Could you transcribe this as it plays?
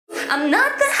I'm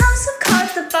not the house of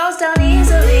cards that falls down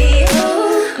easily.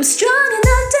 I'm strong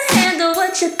enough to handle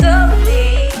what you throw at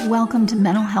me. Welcome to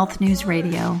Mental Health News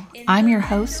Radio. I'm your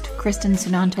host,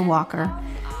 Kristina Walker.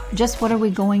 Just what are we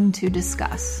going to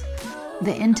discuss?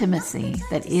 The intimacy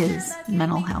that is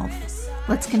mental health.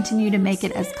 Let's continue to make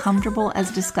it as comfortable as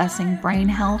discussing brain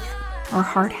health or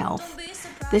heart health.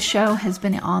 This show has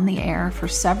been on the air for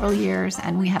several years,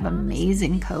 and we have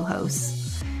amazing co-hosts.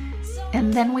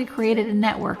 And then we created a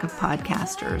network of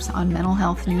podcasters on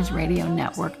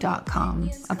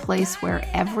mentalhealthnewsradionetwork.com, a place where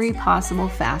every possible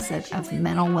facet of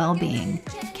mental well-being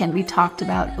can be talked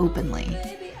about openly.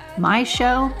 My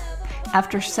show,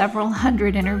 after several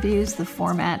hundred interviews, the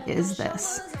format is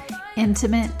this: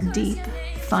 intimate, deep,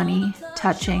 funny,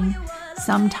 touching,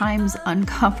 sometimes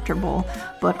uncomfortable,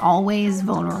 but always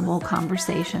vulnerable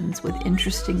conversations with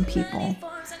interesting people.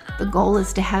 The goal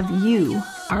is to have you,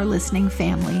 our listening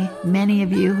family, many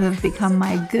of you who have become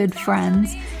my good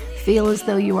friends, feel as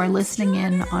though you are listening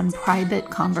in on private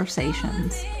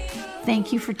conversations.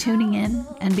 Thank you for tuning in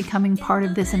and becoming part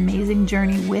of this amazing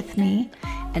journey with me,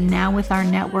 and now with our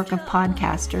network of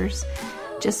podcasters.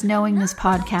 Just knowing this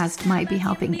podcast might be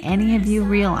helping any of you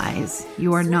realize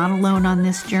you are not alone on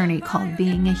this journey called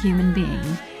being a human being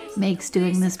makes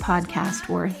doing this podcast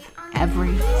worth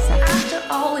every second. After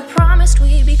all we promised,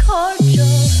 we'd be cordial.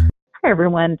 Hi,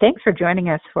 everyone. Thanks for joining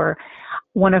us for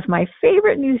one of my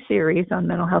favorite new series on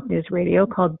Mental Health News Radio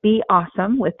called Be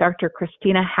Awesome with Dr.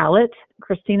 Kristina Hallett.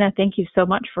 Kristina, thank you so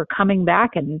much for coming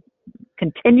back and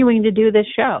continuing to do this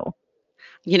show.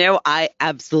 You know, I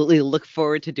absolutely look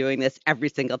forward to doing this every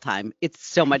single time. It's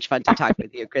so much fun to talk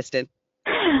with you, Kristin.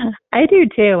 I do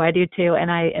too.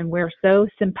 And we're so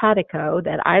simpatico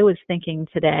that I was thinking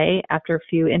today, after a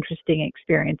few interesting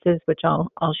experiences, which I'll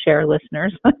share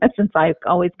listeners, since I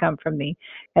always come from the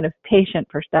kind of patient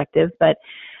perspective, but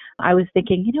I was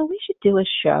thinking, we should do a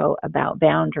show about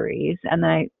boundaries. And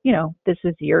this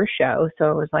is your show. So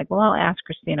I was like, well, I'll ask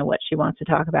Kristina what she wants to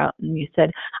talk about. And you said,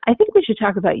 I think we should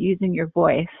talk about using your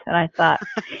voice. And I thought,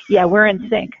 yeah, we're in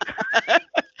sync.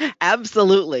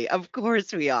 Absolutely. Of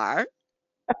course we are.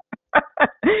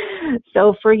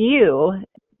 So for you,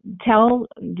 tell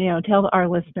our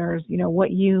listeners,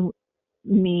 what you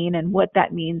mean and what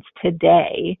that means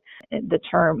today, the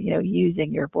term,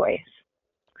 using your voice.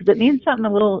 Because it means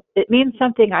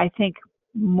something I think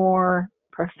more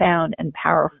profound and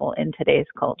powerful in today's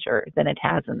culture than it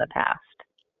has in the past.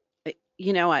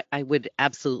 I would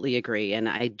absolutely agree. And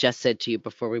I just said to you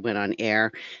before we went on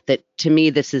air that to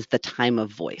me, this is the time of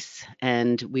voice.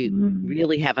 And we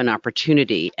really have an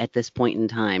opportunity at this point in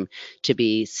time to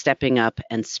be stepping up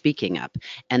and speaking up.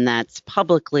 And that's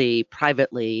publicly,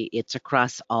 privately, it's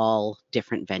across all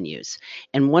different venues.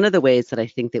 And one of the ways that I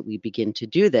think that we begin to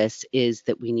do this is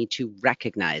that we need to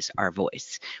recognize our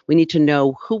voice. We need to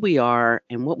know who we are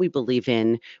and what we believe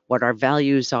in, what our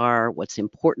values are, what's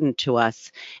important to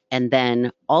us, and then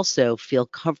also feel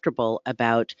comfortable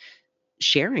about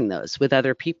sharing those with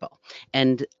other people.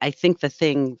 And I think the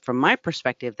thing from my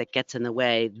perspective that gets in the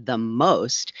way the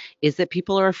most is that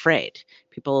people are afraid.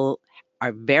 People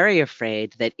are very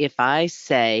afraid that if I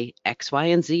say X, Y,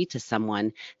 and Z to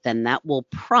someone, then that will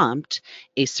prompt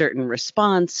a certain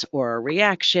response or a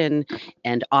reaction.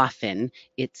 And often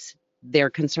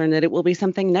they're concerned that it will be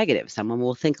something negative. Someone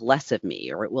will think less of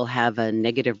me, or it will have a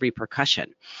negative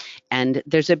repercussion. And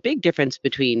there's a big difference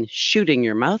between shooting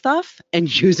your mouth off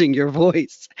and using your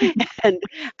voice. And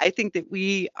I think that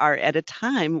we are at a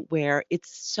time where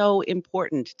it's so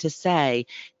important to say,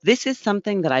 this is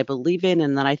something that I believe in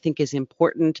and that I think is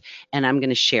important, and I'm going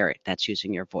to share it. That's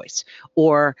using your voice.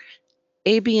 Or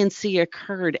A, B, and C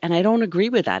occurred, and I don't agree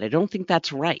with that. I don't think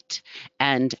that's right.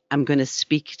 And I'm going to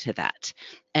speak to that.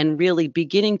 And really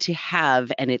beginning to have,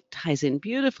 and it ties in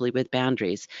beautifully with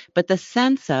boundaries, but the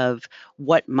sense of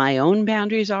what my own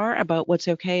boundaries are about what's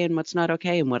okay and what's not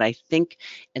okay, and what I think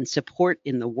and support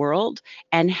in the world,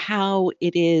 and how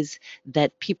it is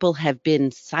that people have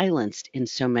been silenced in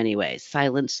so many ways,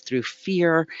 silenced through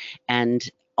fear and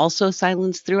also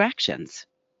silenced through actions.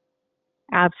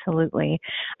 Absolutely.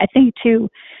 I think too,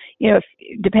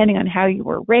 depending on how you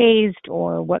were raised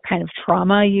or what kind of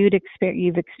trauma you've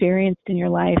experienced in your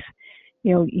life,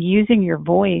 using your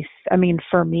voice. I mean,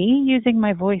 for me, using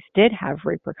my voice did have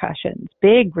repercussions,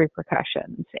 big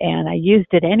repercussions, and I used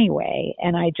it anyway.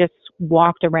 And I just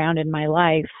walked around in my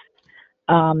life,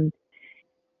 kind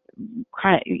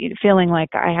of feeling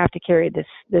like I have to carry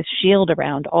this shield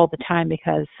around all the time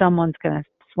because someone's going to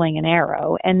sling an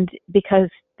arrow, and because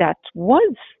that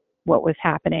was what was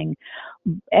happening.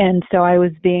 And so I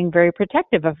was being very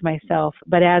protective of myself.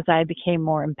 But as I became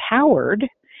more empowered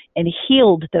and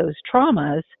healed those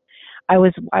traumas, I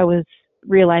was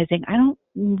realizing I don't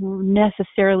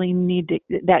necessarily need to,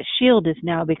 that shield is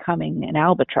now becoming an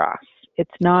albatross.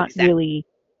 It's not Exactly. really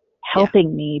Yeah.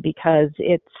 helping me because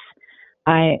it's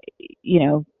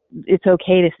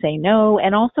okay to say no,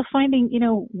 and also finding,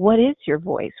 what is your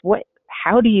voice?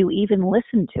 How do you even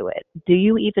listen to it? Do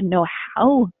you even know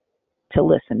how to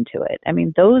listen to it? I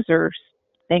mean, those are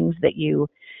things that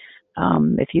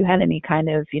if you had any kind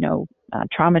of,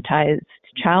 traumatized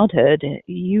childhood,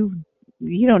 you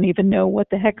don't even know what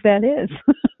the heck that is.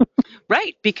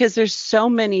 Right, because there's so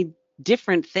many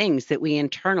different things that we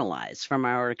internalize from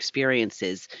our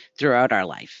experiences throughout our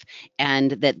life,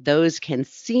 and that those can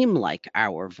seem like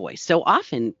our voice. So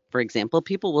often, for example,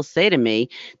 people will say to me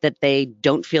that they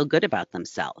don't feel good about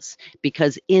themselves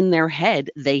because in their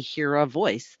head, they hear a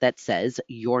voice that says,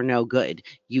 "You're no good.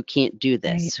 You can't do Right.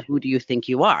 this. Who do you think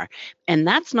you are?" And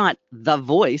that's not the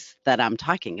voice that I'm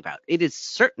talking about. It is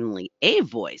certainly a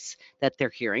voice that they're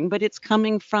hearing, but it's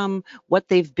coming from what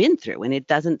they've been through, and it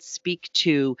doesn't speak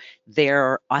to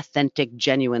their authentic,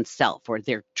 genuine self or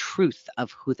their truth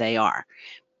of who they are.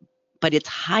 But it's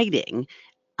hiding,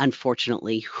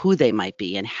 unfortunately, who they might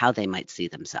be and how they might see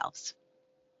themselves.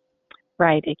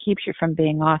 Right. It keeps you from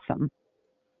being awesome.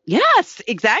 Yes,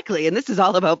 exactly. And this is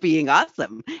all about being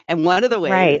awesome. And one of the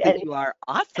ways Right. that you are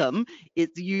awesome is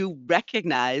you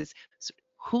recognize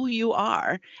who you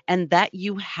are and that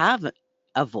you have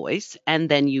a voice, and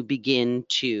then you begin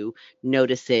to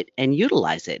notice it and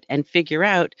utilize it and figure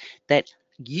out that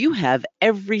you have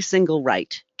every single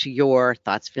right to your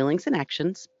thoughts, feelings, and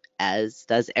actions, as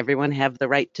does everyone have the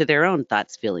right to their own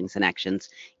thoughts, feelings, and actions,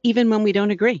 even when we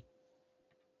don't agree.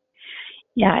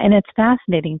 Yeah, and it's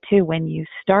fascinating too when you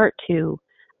start to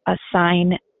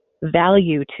assign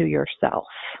value to yourself.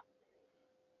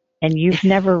 And you've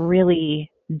never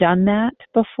really done that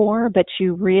before, but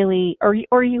you really,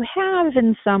 or you have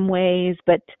in some ways,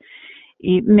 but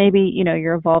maybe,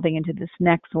 you're evolving into this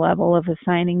next level of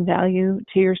assigning value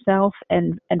to yourself.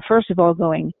 And first of all,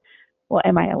 going, well,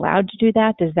 am I allowed to do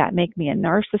that? Does that make me a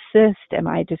narcissist? Am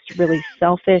I just really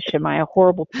selfish? Am I a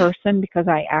horrible person because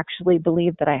I actually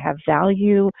believe that I have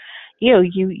value?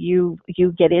 You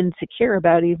get insecure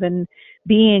about even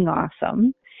being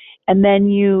awesome. And then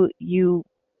you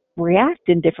react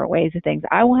in different ways to things.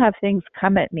 I will have things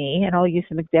come at me, and I'll use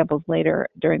some examples later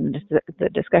during the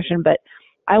discussion, but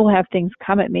I will have things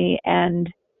come at me, and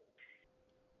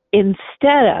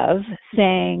instead of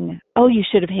saying, oh, you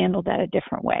should have handled that a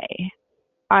different way,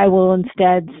 I will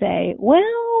instead say,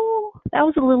 well, that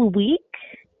was a little weak,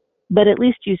 but at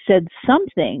least you said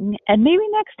something, and maybe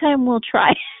next time we'll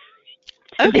try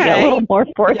to be a little more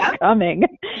forthcoming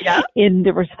in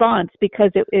the response,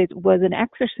 because it was an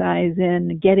exercise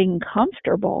in getting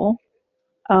comfortable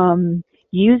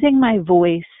using my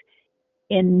voice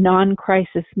in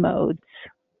non-crisis modes.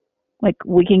 Like,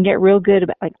 we can get real good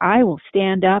about, like, I will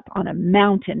stand up on a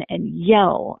mountain and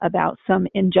yell about some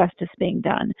injustice being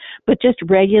done, but just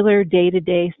regular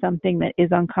day-to-day something that is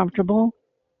uncomfortable,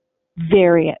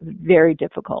 very, very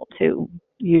difficult to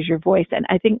use your voice. And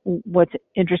I think what's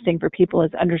interesting for people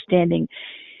is understanding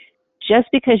just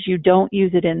because you don't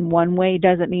use it in one way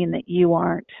doesn't mean that you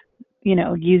aren't,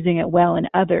 using it well in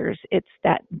others. It's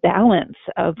that balance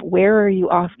of where are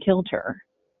you off kilter.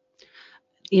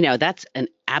 That's an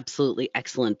absolutely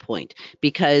excellent point,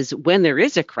 because when there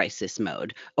is a crisis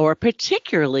mode, or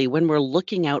particularly when we're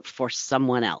looking out for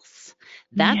someone else,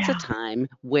 that's a time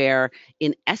where,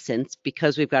 in essence,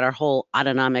 because we've got our whole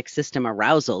autonomic system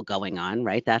arousal going on,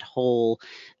 right? That whole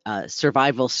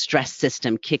survival stress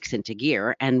system kicks into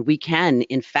gear. And we can,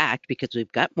 in fact, because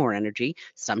we've got more energy,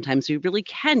 sometimes we really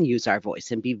can use our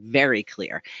voice and be very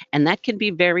clear. And that can be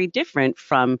very different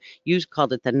from, you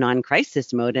called it the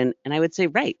non-crisis mode. And I would say,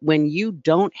 right, when you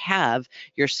don't have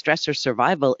your stress or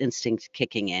survival instinct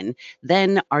kicking in,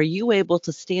 then are you able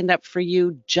to stand up for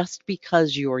you just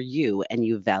because you're you and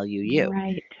you value you?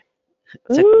 Right.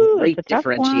 It's Ooh, a great it's a tough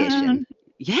differentiation. one.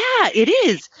 Yeah, it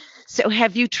is. So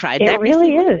have you tried that It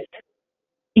really recently? is.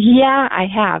 Yeah, I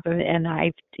have. And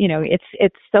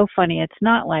it's so funny. It's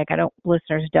not like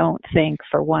listeners don't think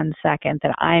for 1 second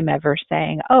that I'm ever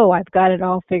saying, oh, I've got it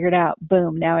all figured out.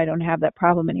 Boom. Now I don't have that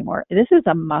problem anymore. This is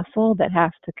a muscle that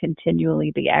has to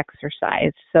continually be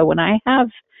exercised. So when I have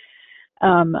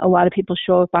a lot of people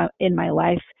show up in my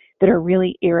life that are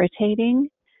really irritating,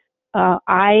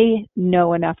 I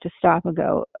know enough to stop and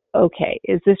go, okay,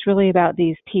 is this really about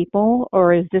these people,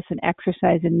 or is this an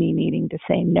exercise in me needing to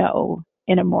say no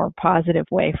in a more positive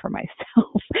way for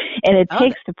myself? And it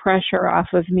takes the pressure off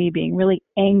of me being really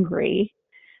angry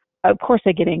of course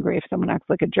I get angry if someone acts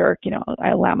like a jerk. I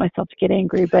allow myself to get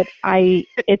angry, but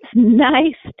it's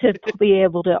nice to be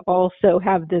able to also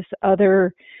have this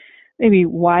other, maybe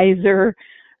wiser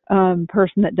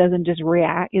person that isn't just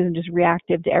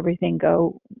reactive to everything.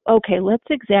 Go, okay, let's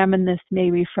examine this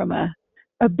maybe from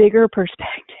a bigger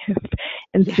perspective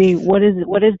and see what is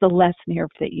the lesson here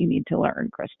that you need to learn,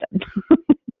 Kristin.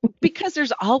 Because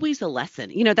there's always a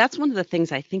lesson. That's one of the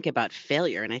things I think about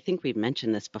failure. And I think we've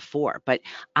mentioned this before, but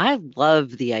I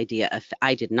love the idea of,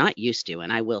 I did not used to,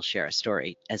 and I will share a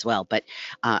story as well, but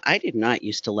I did not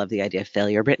used to love the idea of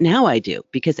failure, but now I do,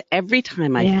 because every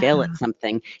time I fail at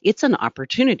something, it's an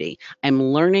opportunity. I'm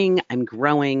learning, I'm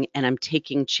growing, and I'm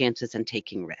taking chances and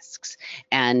taking risks.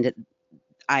 And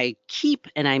I keep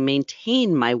and I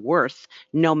maintain my worth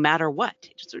no matter what.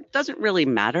 It doesn't really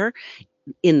matter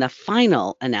in the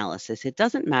final analysis. It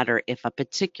doesn't matter if a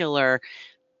particular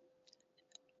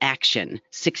action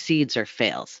succeeds or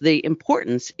fails. The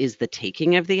importance is the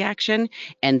taking of the action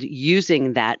and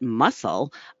using that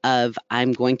muscle of,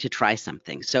 I'm going to try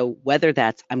something. So whether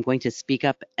that's, I'm going to speak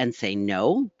up and say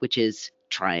no, which is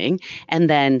trying, and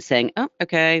then saying, oh,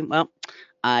 okay, well,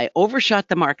 I overshot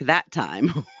the mark that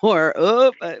time, or,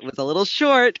 oh, it was a little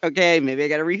short. Okay, maybe I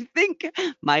got to rethink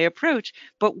my approach.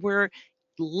 But we're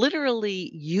literally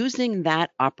using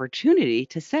that opportunity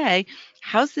to say,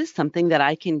 how's this something that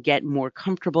I can get more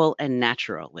comfortable and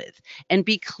natural with? And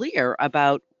be clear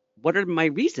about what are my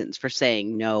reasons for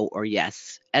saying no or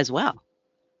yes as well.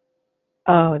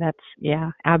 Oh,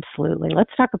 absolutely.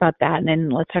 Let's talk about that. And then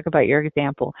let's talk about your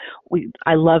example.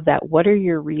 I love that. What are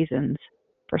your reasons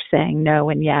for saying no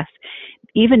and yes?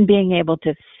 Even being able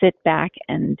to sit back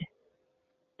and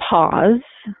pause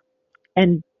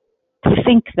and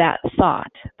think that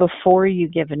thought before you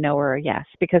give a no or a yes,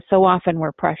 because so often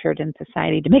we're pressured in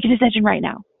society to make a decision right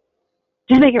now.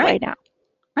 Just make it right now.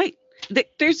 Right.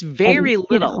 There's very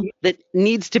little that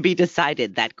needs to be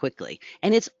decided that quickly.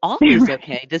 And it's always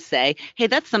okay to say, hey,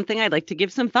 that's something I'd like to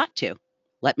give some thought to.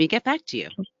 Let me get back to you.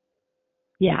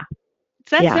 Yeah.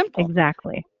 It's that simple.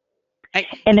 Exactly.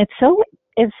 And it's so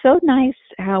nice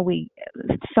how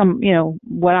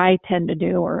what I tend to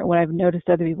do, or what I've noticed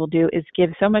other people do, is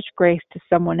give so much grace to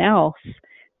someone else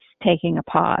taking a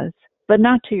pause, but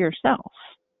not to yourself.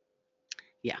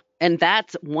 Yeah. And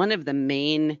that's one of the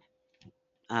main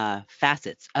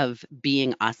facets of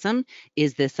being awesome,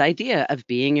 is this idea of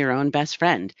being your own best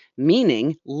friend,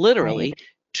 meaning literally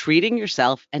treating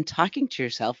yourself and talking to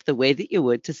yourself the way that you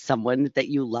would to someone that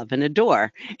you love and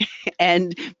adore.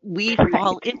 And we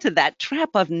fall into that trap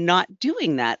of not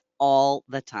doing that all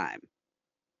the time.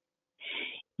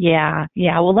 Yeah.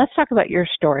 Well, let's talk about your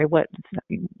story.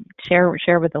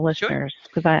 Share with the listeners,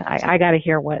 because I got to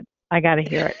hear it.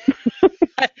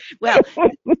 Well,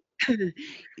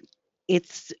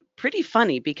 it's pretty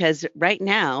funny, because right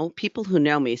now people who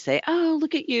know me say, oh,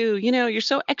 look at you, you're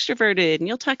so extroverted and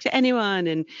you'll talk to anyone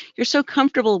and you're so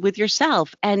comfortable with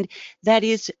yourself. And that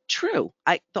is true.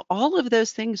 All of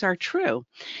those things are true.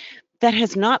 That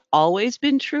has not always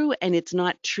been true, and it's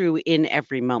not true in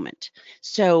every moment.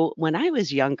 So when I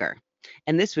was younger,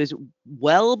 and this was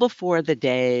well before the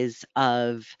days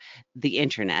of the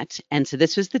internet, and so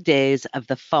this was the days of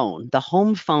the phone, the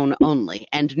home phone only,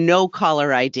 and no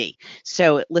caller ID.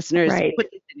 So listeners, put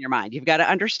this in your mind. You've got to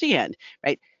understand,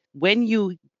 right?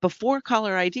 Before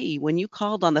caller ID, when you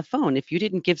called on the phone, if you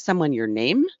didn't give someone your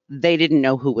name, they didn't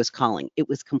know who was calling. It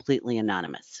was completely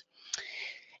anonymous.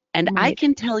 And I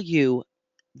can tell you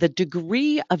the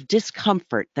degree of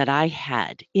discomfort that I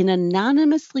had in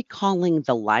anonymously calling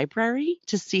the library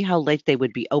to see how late they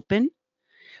would be open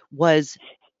was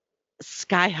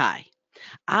sky high.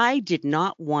 I did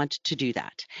not want to do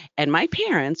that. And my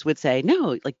parents would say,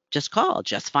 no, just call,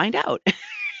 just find out.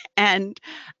 And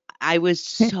I was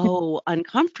so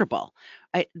uncomfortable.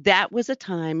 That was a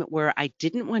time where I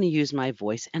didn't want to use my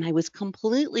voice, and I was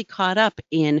completely caught up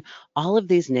in all of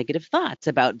these negative thoughts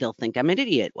about, they'll think I'm an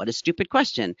idiot. What a stupid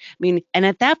question. And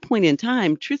at that point in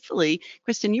time, truthfully,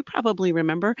 Kristin, you probably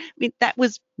remember, that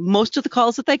was most of the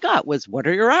calls that they got was, what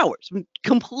are your hours?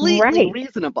 Completely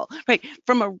reasonable, right?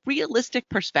 From a realistic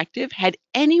perspective, had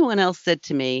anyone else said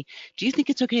to me, do you think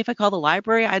it's okay if I call the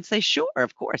library? I'd say, sure,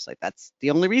 of course. That's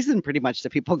the only reason pretty much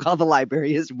that people call the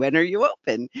library is, when are you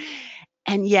open?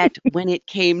 And yet when it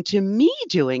came to me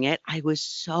doing it, I was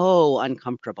so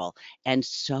uncomfortable and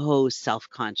so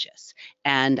self-conscious.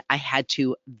 And I had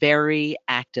to very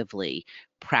actively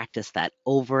practice that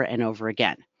over and over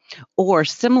again. Or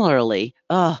similarly,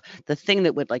 the thing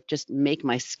that would like just make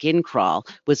my skin crawl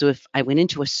was if I went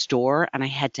into a store and I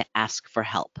had to ask for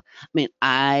help. I mean,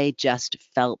 I just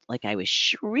felt like I was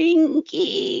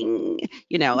shrinking.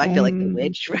 I feel like the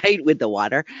witch, right, with the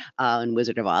water and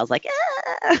Wizard of Oz, like,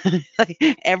 like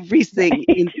everything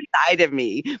inside of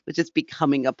me was just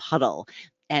becoming a puddle.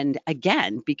 And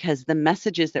again, because the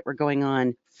messages that were going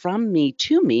on from me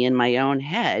to me in my own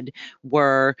head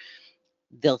were,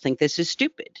 they'll think this is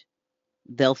stupid.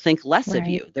 They'll think less of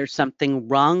you. There's something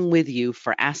wrong with you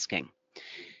for asking.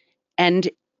 And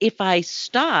if I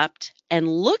stopped and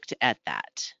looked at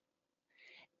that,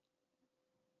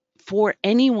 for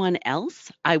anyone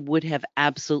else, I would have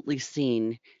absolutely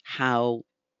seen how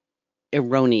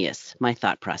erroneous my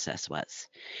thought process was.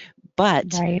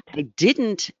 But I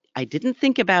didn't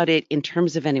think about it in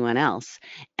terms of anyone else.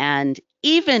 And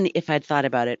even if I'd thought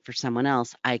about it for someone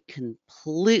else, I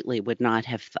completely would not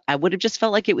have, I would have just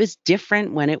felt like it was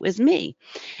different when it was me.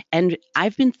 And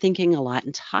I've been thinking a lot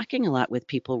and talking a lot with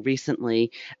people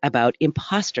recently about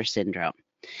imposter syndrome.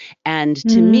 And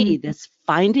to me, this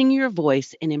finding your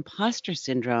voice and imposter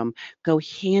syndrome go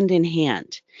hand in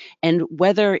hand. And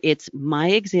whether it's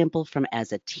my example from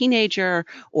as a teenager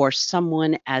or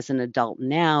someone as an adult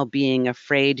now being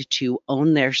afraid to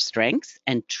own their strengths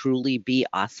and truly be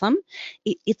awesome,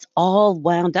 it's all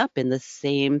wound up in the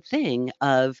same thing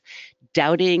of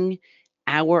doubting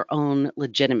our own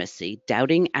legitimacy,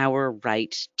 doubting our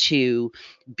right to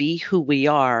be who we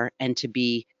are and to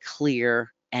be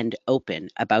clear and open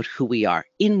about who we are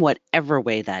in whatever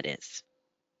way that is.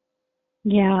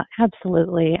 Yeah,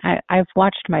 absolutely. I've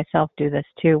watched myself do this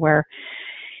too, where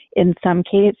in some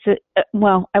cases, I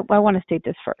want to state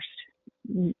this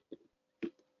first.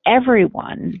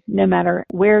 Everyone, no matter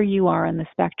where you are on the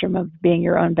spectrum of being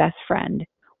your own best friend,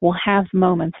 will have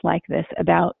moments like this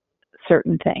about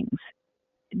certain things.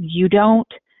 You don't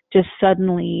just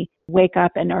suddenly wake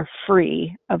up and are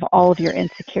free of all of your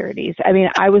insecurities. I mean,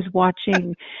 I was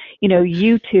watching,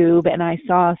 YouTube, and I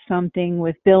saw something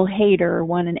with Bill Hader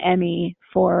won an Emmy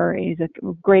he's a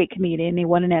great comedian. He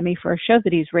won an Emmy for a show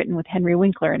that he's written with Henry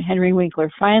Winkler, and Henry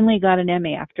Winkler finally got an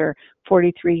Emmy after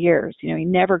 43 years. He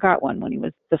never got one when he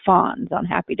was the Fonz on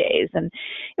Happy Days. And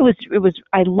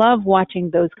I love watching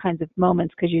those kinds of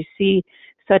moments because you see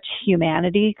such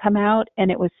humanity come out. And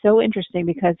it was so interesting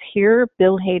because here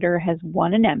Bill Hader has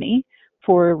won an Emmy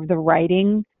for the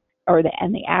writing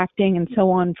and the acting and so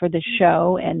on for the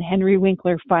show. And Henry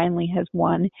Winkler finally has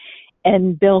won.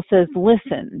 And Bill says,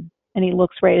 listen, and he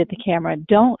looks right at the camera,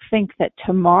 don't think that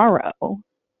tomorrow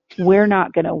we're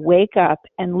not going to wake up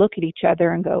and look at each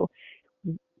other and go,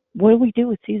 what do we do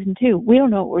with season 2? We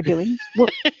don't know what we're doing.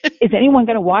 Is anyone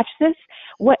going to watch this?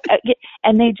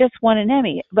 And they just won an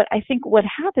Emmy. But I think what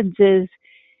happens is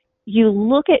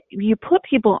you put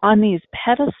people on these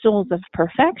pedestals of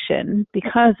perfection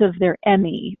because of their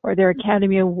Emmy or their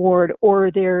Academy Award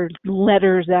or their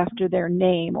letters after their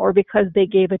name or because they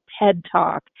gave a TED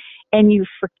Talk. And you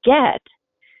forget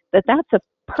that that's a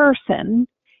person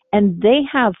and they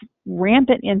have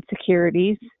rampant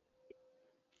insecurities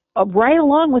right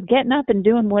along with getting up and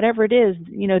doing whatever it is,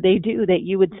 they do that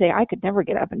you would say, I could never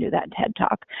get up and do that TED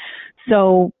Talk.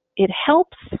 So it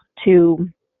helps to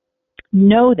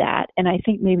know that. And I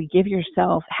think maybe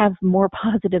have more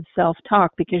positive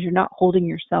self-talk because you're not holding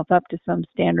yourself up to some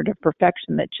standard of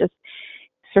perfection that just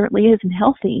certainly isn't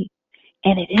healthy.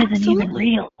 And it isn't even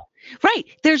real. Right.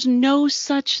 There's no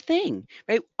such thing,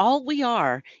 right? All we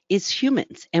are is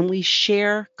humans and we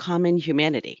share common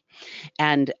humanity.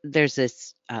 And there's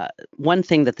this one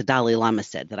thing that the Dalai Lama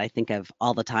said that I think of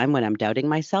all the time when I'm doubting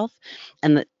myself,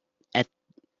 and that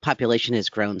population has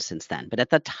grown since then. But at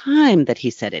the time that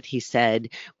he said it, he said,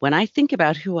 when I think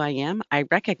about who I am, I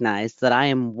recognize that I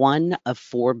am one of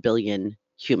 4 billion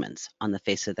humans on the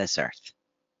face of this earth.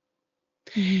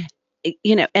 Mm-hmm.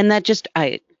 And that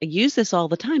I use this all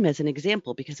the time as an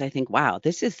example because I think, wow,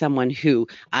 this is someone who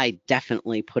I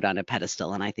definitely put on a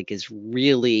pedestal and I think is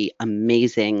really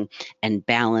amazing and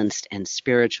balanced and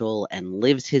spiritual and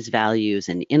lives his values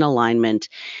and in alignment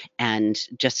and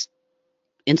just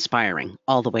inspiring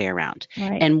all the way around.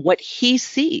 Right. And what he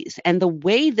sees and the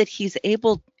way that he's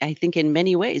able, I think in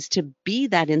many ways, to be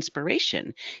that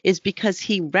inspiration is because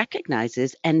he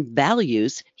recognizes and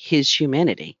values his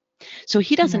humanity. So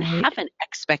he doesn't have an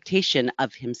expectation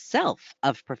of himself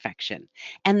of perfection.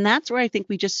 And that's where I think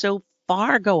we just so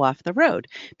far go off the road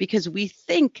because we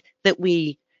think that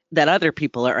other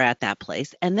people are at that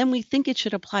place. And then we think it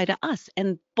should apply to us.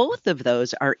 And both of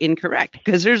those are incorrect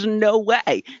because there's no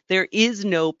way. There is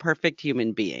no perfect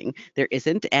human being. There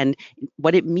isn't. And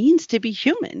what it means to be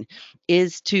human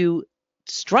is to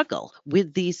struggle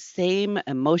with these same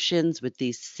emotions, with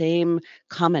these same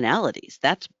commonalities.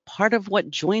 That's part of what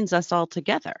joins us all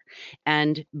together.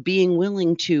 And being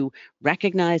willing to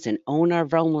recognize and own our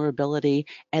vulnerability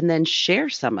and then share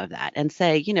some of that and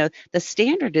say, the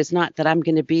standard is not that I'm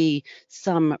going to be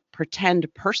some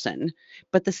pretend person,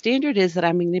 but the standard is that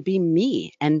I'm going to be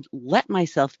me and let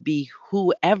myself be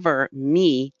whoever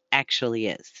me actually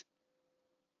is.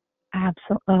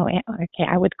 Absolutely. Oh, okay.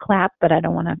 I would clap, but I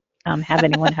don't want to have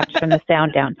anyone have to turn the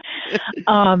sound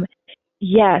down.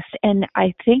 Yes, and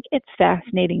I think it's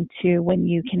fascinating too when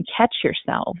you can catch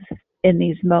yourself in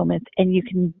these moments and you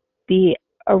can be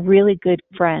a really good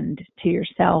friend to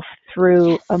yourself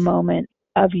through a moment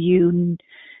of you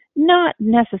not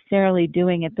necessarily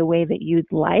doing it the way that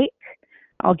you'd like.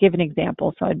 I'll give an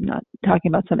example, so I'm not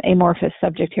talking about some amorphous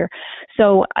subject here.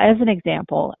 So as an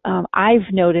example,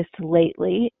 I've noticed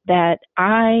lately that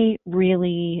I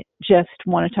really just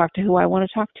want to talk to who I want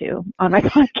to talk to on my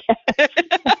podcast.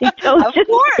 I don't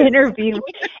just interview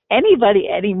anybody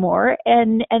anymore,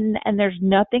 and there's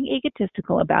nothing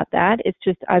egotistical about that. It's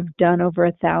just I've done over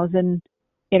 1,000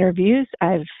 interviews.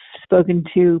 I've spoken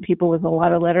to people with a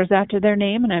lot of letters after their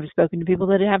name, and I've spoken to people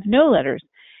that have no letters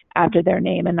after their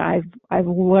name, and I've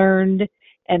learned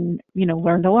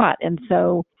learned a lot. And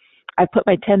so I put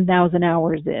my 10,000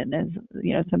 hours in,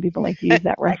 as some people like to use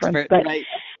that reference. But right.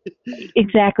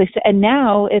 Exactly. So, and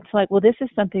now it's like, well, this is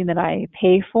something that I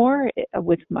pay for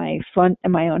with my fund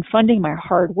and my own funding, my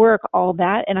hard work, all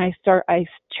that. And I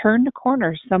turned a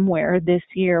corner somewhere this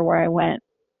year where I went,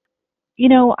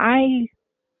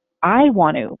 I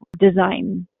want to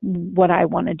design what I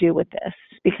want to do with this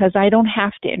because I don't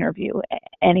have to interview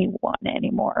anyone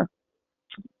anymore.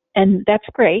 And that's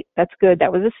great. That's good.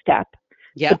 That was a step.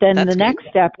 Yeah, but then the next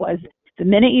step was the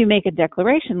minute you make a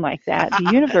declaration like that,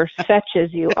 the universe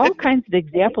fetches you all kinds of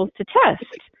examples to test.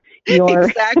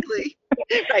 Exactly.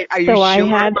 Right. Are you so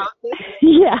sure about this?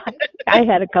 Yeah. I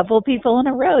had a couple of people in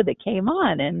a row that came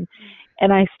on and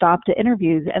I stopped at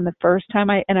interviews. And the first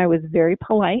time I was very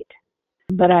polite.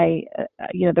 But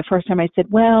the first time I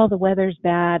said, well, the weather's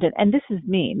bad. And this is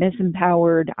me,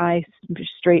 misempowered,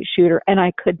 straight shooter. And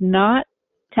I could not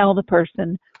tell the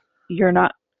person, you're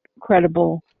not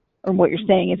credible, or what you're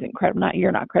saying isn't credible. Not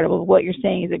you're not credible. What you're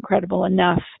saying isn't credible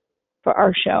enough for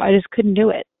our show. I just couldn't do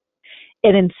it.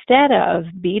 And instead of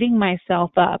beating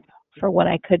myself up for what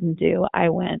I couldn't do, I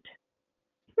went,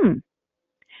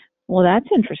 well, that's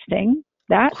interesting.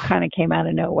 That kind of came out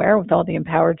of nowhere with all the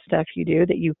empowered stuff you do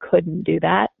that you couldn't do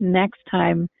that. Next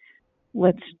time,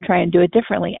 let's try and do it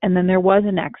differently. And then there was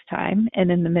a next time. And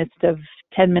in the midst of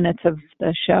 10 minutes of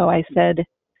the show, I said,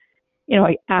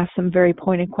 I asked some very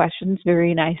pointed questions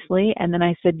very nicely. And then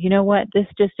I said, you know what? This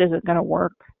just isn't going to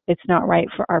work. It's not right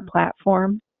for our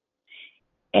platform.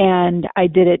 And I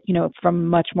did it, from a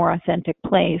much more authentic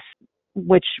place,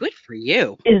 which good for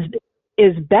you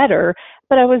is better,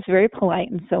 but I was very polite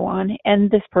and so on.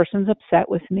 And this person's upset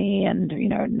with me and,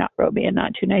 not wrote me a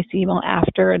not too nice email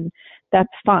after, and that's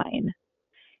fine.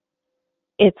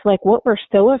 It's like what we're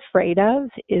so afraid of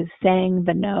is saying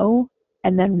the no,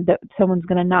 and then someone's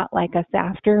going to not like us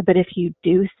after. But if you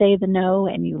do say the no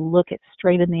and you look it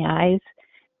straight in the eyes,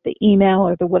 the email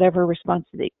or the whatever response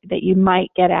that you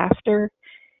might get after,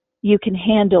 you can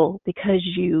handle because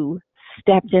you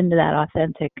stepped into that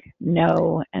authentic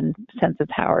no and sense of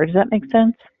power. Does that make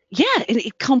sense? Yeah,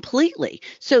 completely.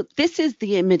 So this is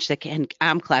the image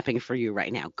I'm clapping for you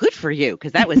right now. Good for you,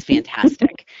 because that was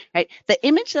fantastic. Right? The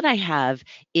image that I have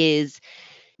is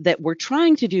that we're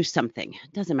trying to do something.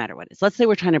 It doesn't matter what it is. Let's say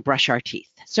we're trying to brush our teeth.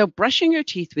 So brushing your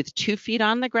teeth with 2 feet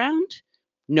on the ground,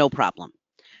 no problem.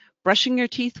 Brushing your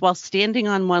teeth while standing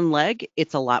on one leg,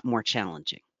 it's a lot more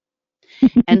challenging.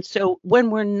 And so when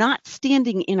we're not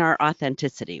standing in our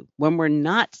authenticity, when we're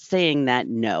not saying that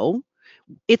no,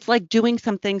 it's like doing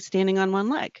something standing on one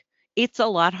leg. It's a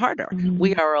lot harder. Mm-hmm.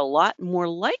 We are a lot more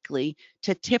likely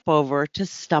to tip over, to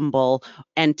stumble,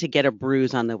 and to get a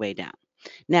bruise on the way down.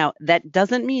 Now, that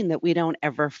doesn't mean that we don't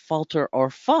ever falter or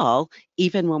fall,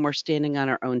 even when we're standing on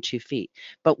our own 2 feet.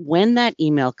 But when that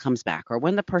email comes back, or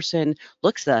when the person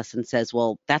looks at us and says,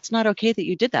 well, that's not okay that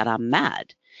you did that, I'm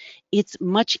mad. It's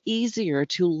much easier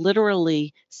to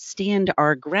literally stand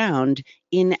our ground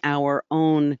in our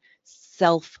own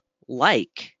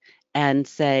self-like and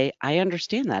say, I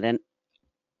understand that. And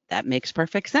that makes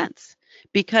perfect sense,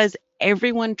 because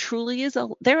everyone truly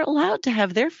they're allowed to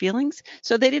have their feelings.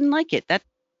 So they didn't like it.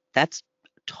 That's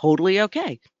totally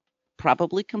okay.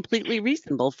 Probably completely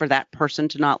reasonable for that person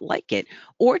to not like it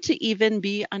or to even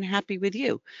be unhappy with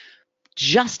you.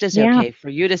 Just as Yeah, okay for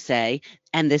you to say,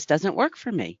 and this doesn't work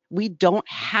for me. We don't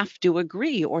have to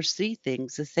agree or see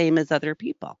things the same as other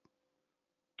people.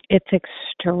 it's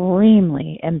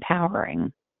extremely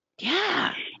empowering.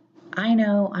 Yeah. I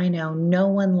know, no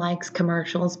one likes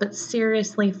commercials, but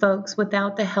seriously, folks,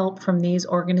 without the help from these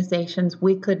organizations,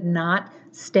 we could not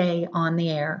stay on the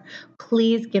air.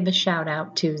 Please give a shout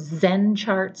out to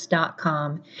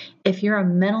zencharts.com. If you're a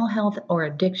mental health or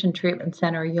addiction treatment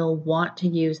center, you'll want to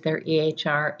use their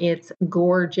EHR. It's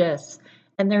gorgeous,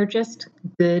 and they're just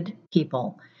good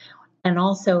people. And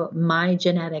also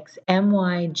mygenetics,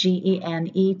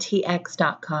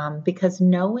 mygenetx.com, because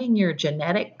knowing your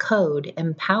genetic code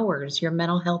empowers your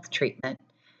mental health treatment.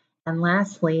 And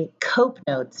lastly,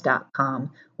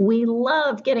 copenotes.com. We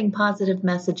love getting positive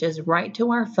messages right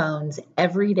to our phones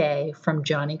every day from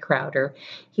Johnny Crowder.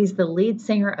 He's the lead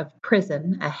singer of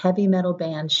Prison, a heavy metal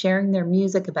band sharing their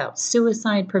music about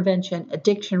suicide prevention,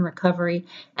 addiction recovery,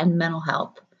 and mental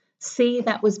health. See,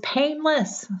 that was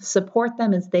painless. Support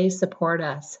them as they support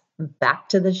us. Back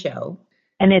to the show.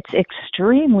 And it's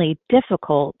extremely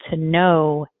difficult to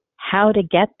know how to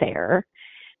get there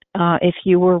if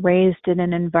you were raised in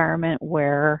an environment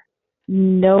where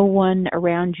no one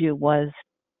around you was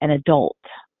an adult.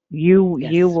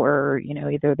 You were,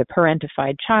 either the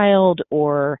parentified child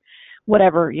or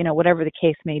whatever, whatever the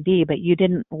case may be, but you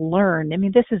didn't learn. I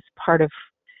mean, this is part of,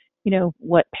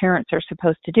 what parents are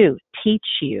supposed to do, teach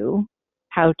you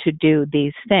how to do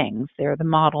these things. They're the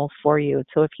model for you.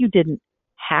 So if you didn't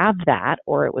have that,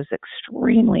 or it was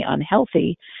extremely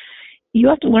unhealthy, you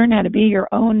have to learn how to be your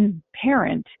own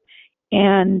parent.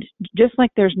 And just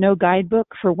like there's no guidebook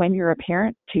for when you're a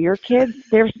parent to your kids,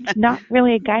 there's not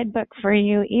really a guidebook for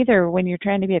you either when you're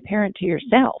trying to be a parent to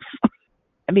yourself.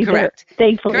 I mean, Correct.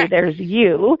 Thankfully, Correct. There's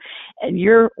you and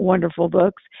your wonderful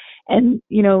books, and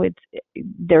there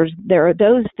are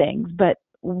those things. But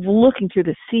looking through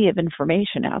the sea of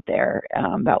information out there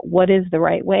about what is the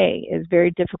right way is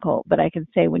very difficult. But I can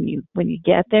say when you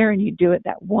get there and you do it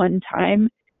that one time,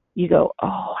 you go,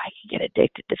 oh, I can get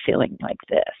addicted to feeling like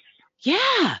this.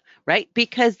 Yeah, right.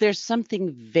 Because there's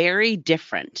something very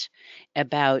different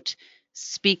about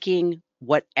speaking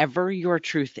whatever your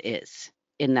truth is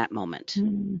in that moment.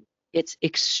 It's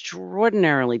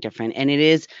extraordinarily different. And it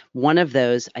is one of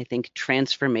those, I think,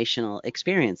 transformational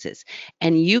experiences.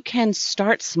 And you can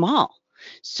start small.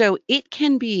 So it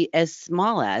can be as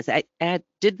small as I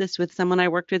did this with someone I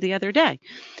worked with the other day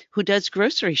who does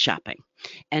grocery shopping.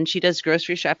 And she does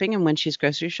grocery shopping. And when she's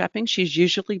grocery shopping, she's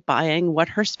usually buying what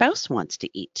her spouse wants to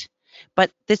eat.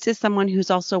 But this is someone who's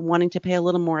also wanting to pay a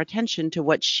little more attention to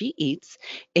what she eats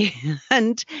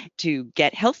and to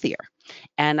get healthier.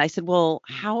 And I said, well,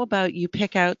 how about you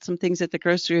pick out some things at the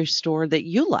grocery store that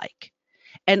you like?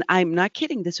 And I'm not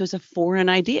kidding. This was a foreign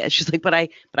idea. She's like, but I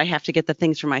have to get the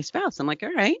things for my spouse. I'm like,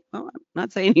 all right, well, I'm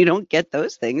not saying you don't get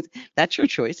those things. That's your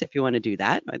choice if you want to do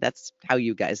that. That's how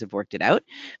you guys have worked it out.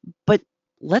 But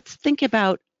let's think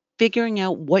about figuring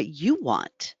out what you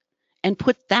want and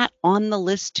put that on the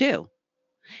list too.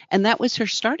 And that was her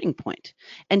starting point.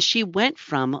 And she went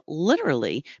from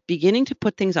literally beginning to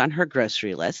put things on her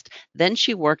grocery list. Then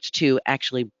she worked to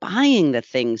actually buying the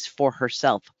things for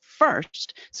herself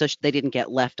first, so they didn't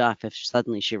get left off if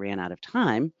suddenly she ran out of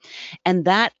time. And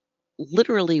that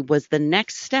literally was the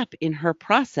next step in her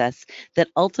process that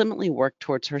ultimately worked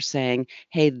towards her saying,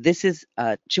 hey, this is,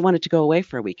 she wanted to go away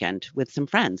for a weekend with some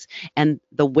friends. And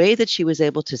the way that she was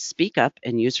able to speak up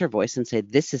and use her voice and say,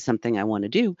 this is something I want to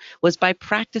do, was by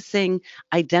practicing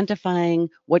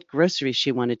identifying what groceries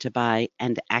she wanted to buy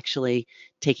and actually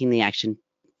taking the action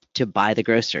to buy the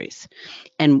groceries.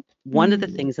 And one of the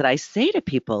things that I say to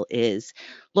people is,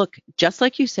 look, just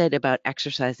like you said about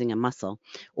exercising a muscle,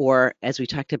 or as we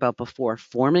talked about before,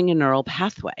 forming a neural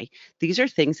pathway, these are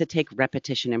things that take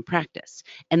repetition and practice.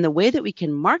 And the way that we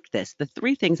can mark this, the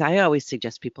three things I always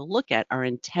suggest people look at are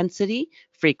intensity,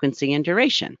 frequency, and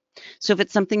duration. So if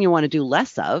it's something you want to do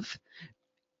less of,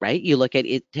 right, you look at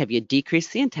it, have you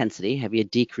decreased the intensity? Have you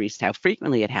decreased how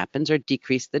frequently it happens, or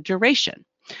decreased the duration?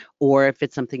 Or if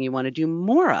it's something you want to do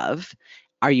more of,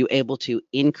 are you able to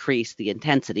increase the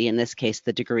intensity, in this case,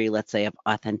 the degree, let's say, of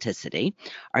authenticity?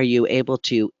 Are you able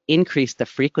to increase the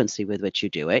frequency with which you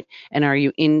do it? And are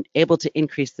you able to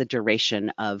increase the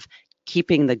duration of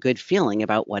keeping the good feeling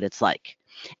about what it's like?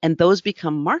 And those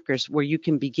become markers where you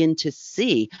can begin to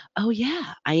see, oh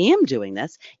yeah, I am doing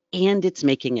this and it's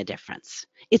making a difference.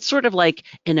 It's sort of like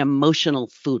an emotional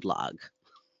food log.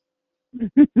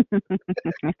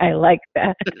 I like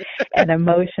that, an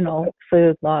emotional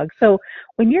food log. So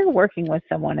when you're working with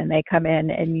someone and they come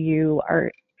in and you are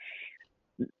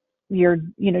you're,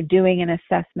 doing an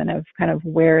assessment of kind of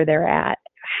where they're at,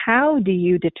 how do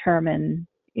you determine,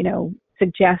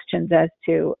 suggestions as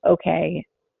to, okay,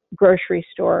 grocery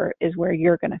store is where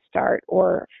you're going to start,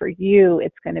 or for you,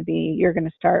 it's going to be, you're going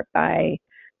to start by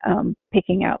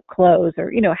picking out clothes,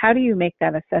 or, how do you make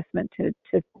that assessment to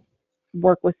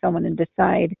work with someone and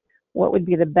decide what would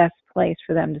be the best place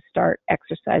for them to start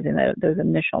exercising those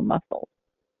initial muscles?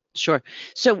 Sure.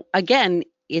 So again,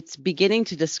 it's beginning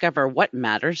to discover what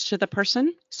matters to the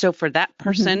person. So for that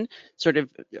person, sort of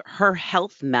her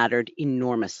health mattered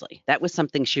enormously. That was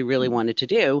something she really wanted to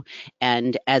do.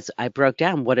 And as I broke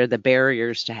down, what are the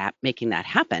barriers to making that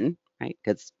happen, right?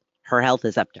 Because her health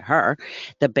is up to her.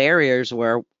 The barriers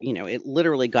were, it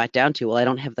literally got down to, well, I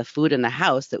don't have the food in the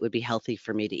house that would be healthy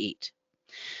for me to eat.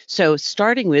 So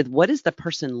starting with, what is the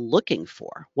person looking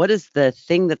for? What is the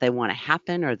thing that they want to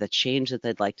happen, or the change that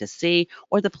they'd like to see,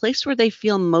 or the place where they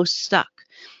feel most stuck?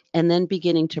 And then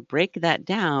beginning to break that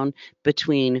down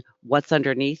between what's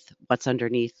underneath, what's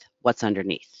underneath, what's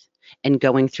underneath, and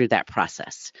going through that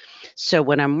process. So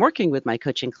when I'm working with my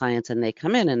coaching clients and they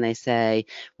come in and they say,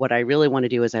 what I really want to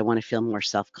do is I want to feel more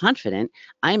self-confident,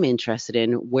 I'm interested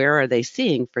in where are they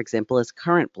seeing, for example, as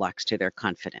current blocks to their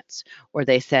confidence. Or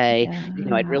they say,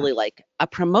 I'd really like a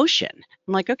promotion.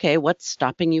 I'm like, okay, what's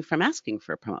stopping you from asking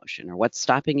for a promotion, or what's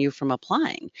stopping you from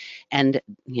applying? And,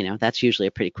 that's usually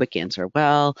a pretty quick answer.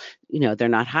 Well, they're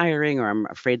not hiring, or I'm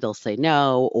afraid they'll say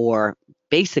no, or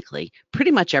basically,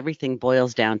 pretty much everything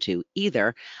boils down to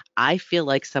either I feel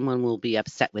like someone will be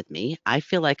upset with me, I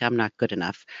feel like I'm not good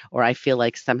enough, or I feel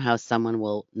like somehow someone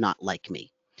will not like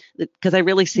me. Because I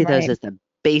really see those as the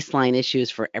baseline issues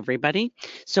for everybody.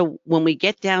 So when we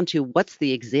get down to what's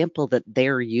the example that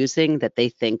they're using that they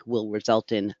think will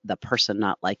result in the person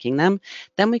not liking them,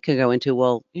 then we can go into,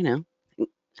 well,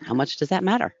 how much does that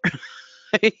matter?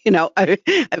 I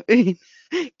mean,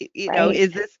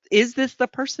 is this the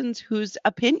person's whose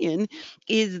opinion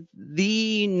is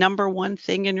the number one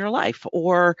thing in your life?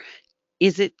 Or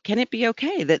can it be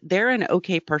okay that they're an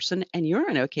okay person and you're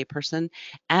an okay person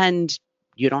and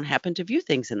you don't happen to view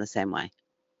things in the same way?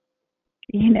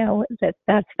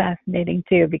 That's fascinating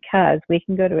too, because we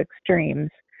can go to extremes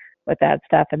with that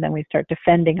stuff, and then we start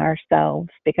defending ourselves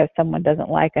because someone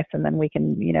doesn't like us, and then we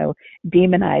can,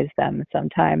 demonize them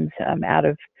sometimes out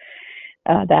of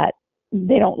that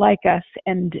they don't like us.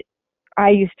 And I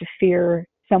used to fear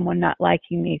someone not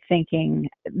liking me, thinking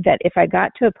that if I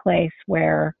got to a place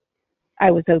where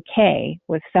I was okay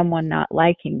with someone not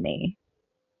liking me,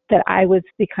 that I was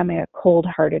becoming a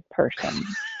cold-hearted person.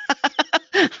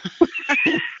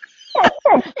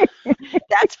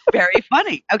 That's very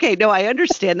funny. Okay, no, I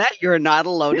understand that. You're not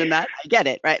alone in that. I get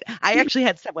it, right? I actually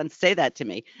had someone say that to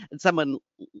me, and someone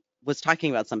was talking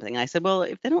about something. And I said, well,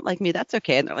 if they don't like me, that's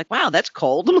okay. And they're like, wow, that's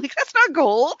cold. I'm like, that's not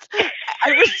cold. I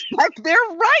respect their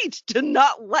right to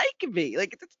not like me.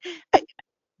 Like,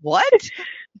 what?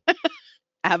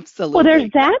 Absolutely. Well, there's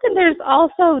that, and there's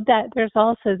also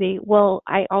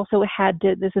I also had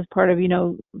to, this is part of,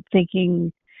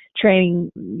 thinking,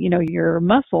 training, your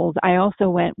muscles. I also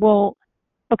went, well,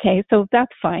 okay, so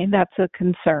that's fine. That's a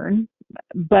concern.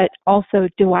 But also,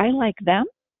 do I like them?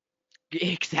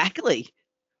 Exactly.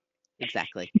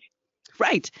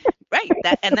 Right.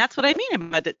 That's what I mean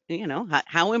about it.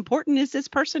 How important is this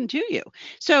person to you?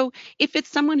 So if it's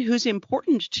someone who's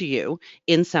important to you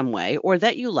in some way, or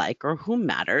that you like, or who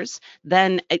matters,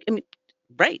 then I mean,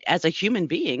 right, as a human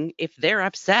being, if they're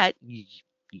upset,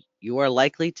 you are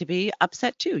likely to be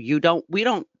upset too. We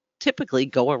don't typically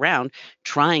go around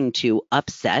trying to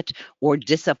upset or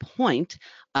disappoint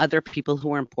other people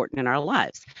who are important in our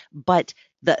lives. But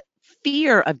the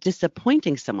fear of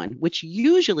disappointing someone, which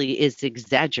usually is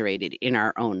exaggerated in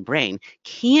our own brain,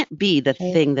 can't be the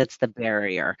thing that's the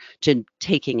barrier to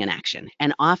taking an action.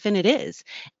 And often it is.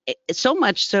 So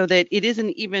much so that it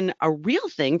isn't even a real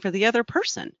thing for the other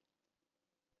person.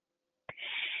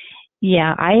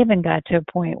 Yeah, I even got to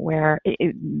a point where,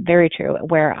 very true,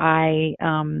 where I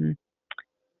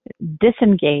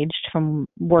disengaged from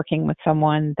working with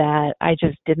someone that I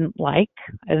just didn't like.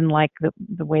 I didn't like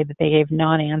the way that they gave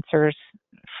non-answers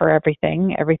for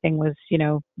everything. Everything was,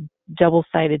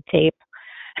 double-sided tape.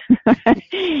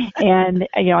 And,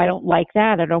 I don't like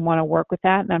that. I don't want to work with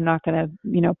that. And I'm not going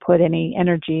to, put any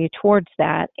energy towards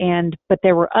that. But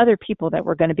there were other people that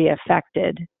were going to be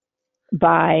affected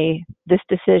by this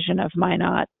decision of my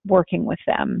not working with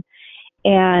them.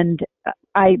 And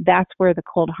that's where the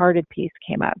cold-hearted piece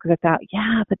came out, because I thought,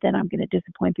 yeah, but then I'm going to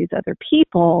disappoint these other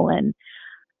people. And,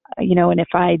 and if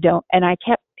I don't, and I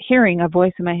kept hearing a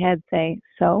voice in my head say,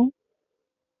 so?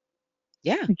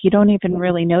 Yeah. Like, you don't even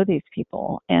really know these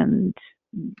people. And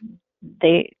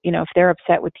they, if they're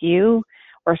upset with you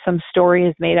or some story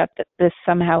is made up that this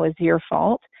somehow is your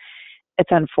fault,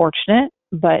 it's unfortunate,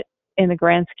 but in the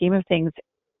grand scheme of things,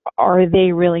 are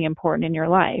they really important in your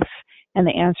life? And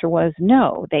the answer was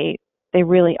no, they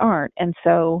really aren't. And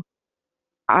so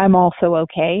I'm also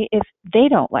okay if they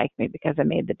don't like me because I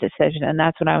made the decision. And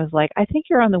that's when I was like, I think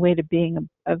you're on the way to being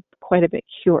quite a bit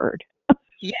cured.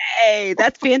 Yay,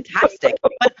 that's fantastic.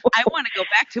 But I want to go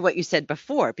back to what you said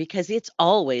before, because it's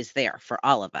always there for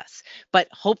all of us. But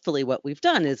hopefully what we've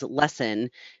done is lessen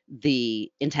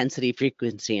the intensity,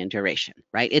 frequency, and duration,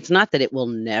 right? It's not that it will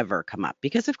never come up,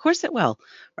 because of course it will,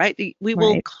 right? We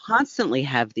will constantly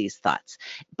have these thoughts.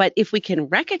 But if we can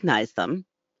recognize them,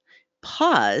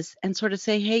 pause, and sort of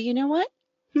say, hey, you know what?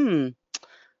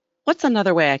 What's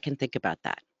another way I can think about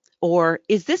that? Or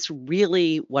is this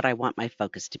really what I want my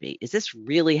focus to be? Is this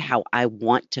really how I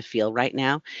want to feel right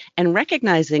now? And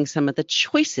recognizing some of the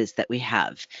choices that we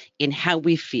have in how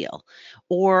we feel.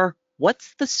 Or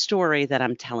what's the story that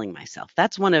I'm telling myself?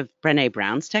 That's one of Brené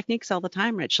Brown's techniques all the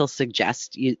time, right? She'll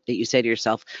suggest that you say to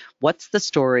yourself, what's the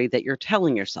story that you're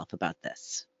telling yourself about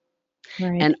this?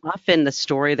 Right. And often the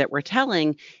story that we're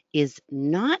telling is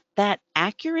not that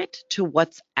accurate to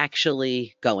what's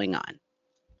actually going on.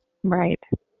 Right.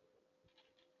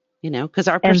 Because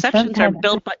our perceptions are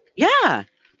built by,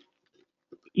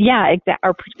 Yeah,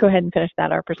 exactly. Go ahead and finish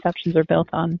that. Our perceptions are built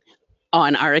on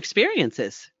our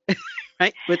experiences,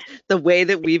 right? With the way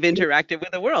that we've interacted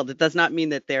with the world. It does not mean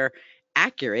that they're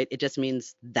accurate. It just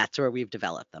means that's where we've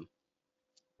developed them.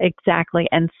 Exactly.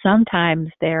 And sometimes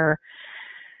they're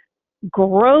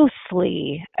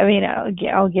grossly,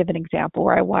 I'll give an example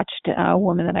where I watched a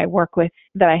woman that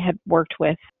I had worked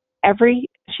with.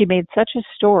 She made such a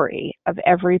story of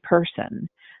every person.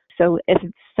 So if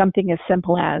it's something as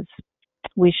simple as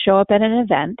we show up at an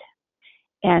event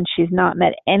and she's not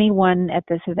met anyone at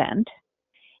this event,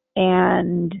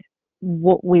 and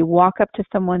we walk up to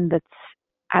someone that's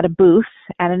at a booth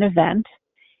at an event,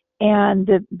 and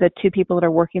the two people that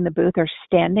are working the booth are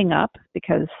standing up,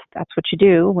 because that's what you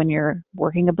do when you're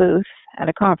working a booth at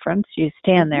a conference. You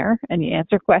stand there and you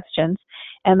answer questions.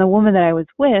 And the woman that I was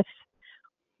with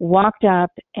walked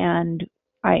up, and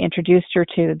I introduced her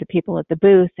to the people at the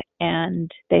booth, and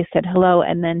they said hello.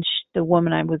 And then the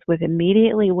woman I was with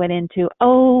immediately went into,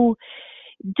 oh,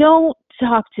 don't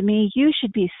talk to me. You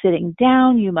should be sitting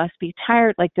down. You must be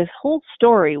tired. Like, this whole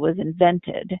story was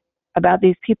invented about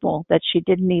these people that she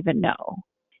didn't even know.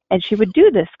 And she would do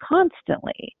this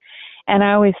constantly. And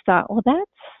I always thought, well,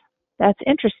 that's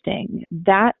interesting.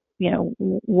 That,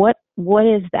 what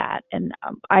is that? And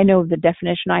I know the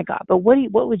definition I got, but what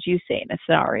would you say in a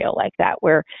scenario like that,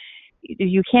 where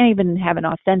you can't even have an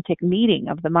authentic meeting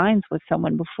of the minds with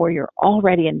someone before you're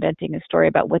already inventing a story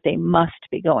about what they must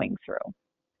be going through?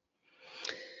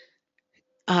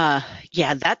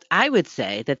 That I would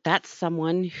say that's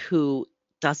someone who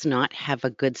does not have a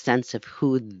good sense of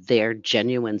who their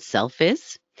genuine self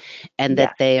is, and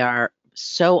that they are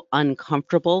so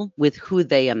uncomfortable with who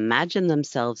they imagine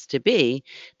themselves to be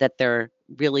that they're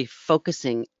really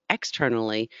focusing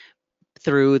externally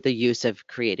through the use of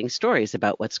creating stories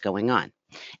about what's going on.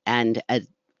 And a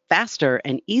faster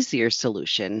and easier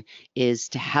solution is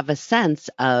to have a sense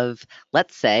of,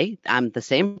 let's say I'm the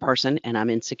same person and I'm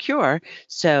insecure.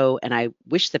 And I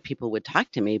wish that people would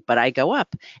talk to me, but I go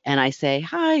up and I say,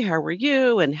 hi, how are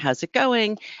you? And how's it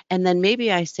going? And then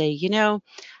maybe I say,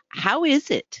 how is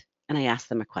it? And I ask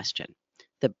them a question,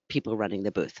 the people running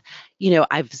the booth.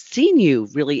 I've seen you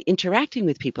really interacting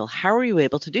with people. How are you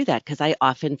able to do that? Because I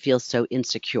often feel so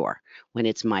insecure when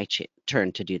it's my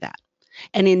turn to do that.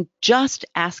 And in just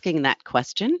asking that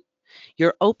question,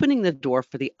 you're opening the door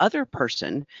for the other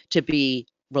person to be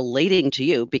relating to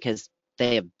you, because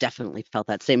they have definitely felt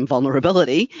that same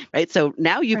vulnerability, right? So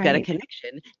now you've got a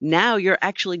connection. Now you're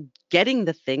actually getting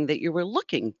the thing that you were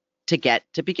looking to get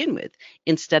to begin with,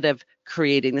 instead of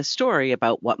creating the story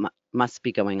about what must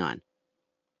be going on.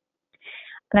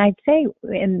 And I'd say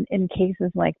in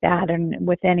cases like that, and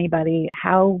with anybody,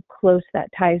 how close that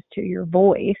ties to your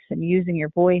voice and using your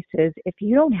voice is, if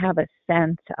you don't have a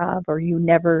sense of, or you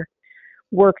never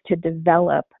work to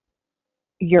develop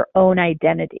your own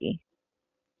identity,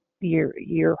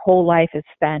 your whole life is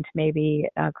spent maybe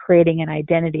creating an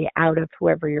identity out of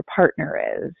whoever your partner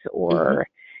is, or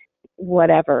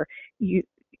whatever.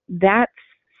 That's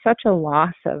such a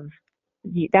loss of.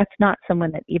 That's not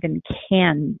someone that even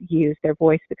can use their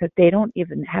voice, because they don't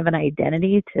even have an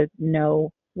identity to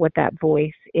know what that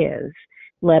voice is,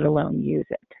 let alone use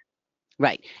it.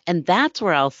 Right. And that's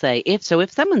where I'll say, if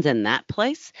someone's in that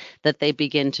place, that they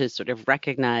begin to sort of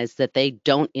recognize that they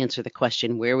don't answer the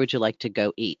question, where would you like to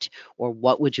go eat? Or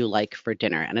what would you like for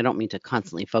dinner? And I don't mean to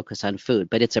constantly focus on food,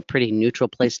 but it's a pretty neutral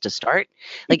place to start.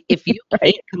 Like if you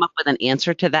Right. can't come up with an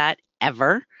answer to that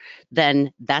ever,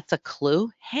 then that's a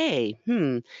clue. Hey,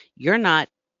 you're not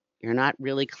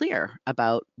really clear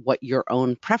about what your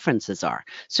own preferences are.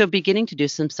 So beginning to do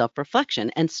some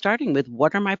self-reflection and starting with,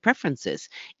 what are my preferences?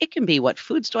 It can be, what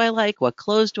foods do I like? What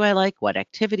clothes do I like? What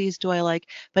activities do I like?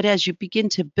 But as you begin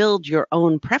to build your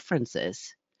own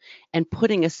preferences and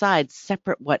putting aside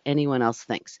separate what anyone else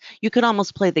thinks, you could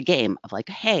almost play the game of like,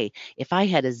 hey, if I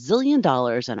had $1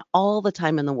 zillion and all the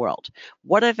time in the world,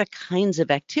 what are the kinds of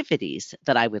activities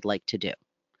that I would like to do?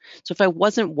 So if I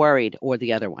wasn't worried, or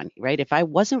the other one, right? If I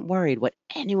wasn't worried what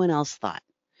anyone else thought,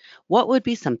 what would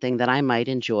be something that I might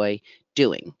enjoy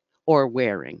doing or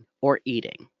wearing or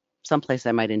eating? Someplace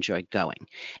I might enjoy going.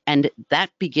 And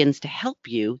that begins to help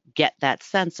you get that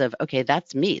sense of, okay,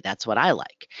 that's me. That's what I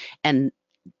like. And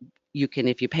you can,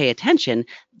 if you pay attention,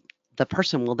 the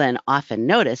person will then often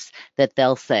notice that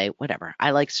they'll say, whatever,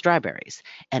 I like strawberries.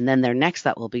 And then their next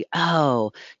thought will be,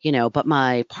 oh, but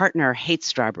my partner hates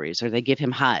strawberries, or they give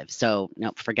him hives. So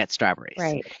no, forget strawberries.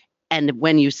 Right. And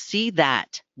when you see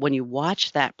that, when you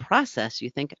watch that process, you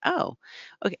think, oh,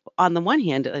 okay, on the one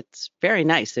hand, it's very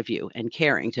nice of you and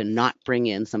caring to not bring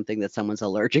in something that someone's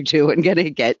allergic to and going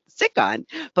to get sick on.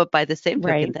 But by the same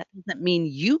token, Right. that doesn't mean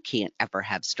you can't ever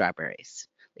have strawberries.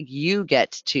 You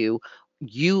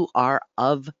are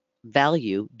of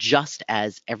value just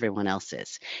as everyone else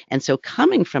is. And so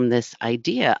coming from this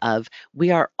idea of,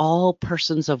 we are all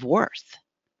persons of worth,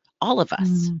 all of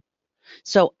us.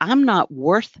 So I'm not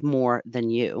worth more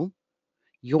than you.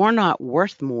 You're not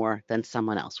worth more than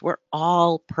someone else. We're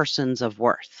all persons of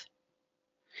worth.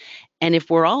 And if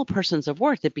we're all persons of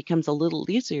worth, it becomes a little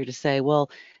easier to say,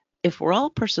 well, if we're all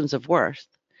persons of worth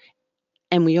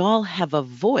and we all have a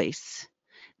voice,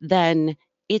 then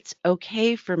it's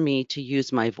okay for me to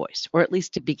use my voice, or at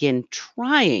least to begin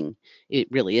trying.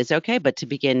 It really is okay, but to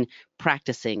begin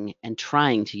practicing and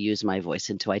trying to use my voice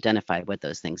and to identify what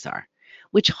those things are,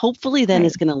 which hopefully then Right.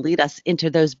 is going to lead us into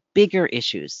those bigger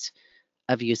issues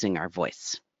of using our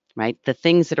voice, right? The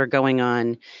things that are going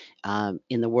on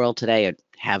in the world today, or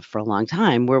have for a long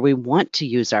time, where we want to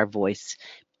use our voice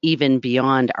even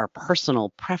beyond our personal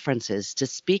preferences to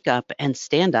speak up and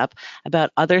stand up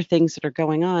about other things that are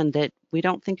going on that we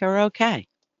don't think are okay.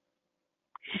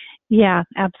 Yeah,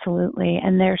 absolutely.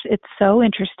 And it's so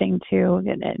interesting too,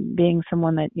 and being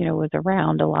someone that, was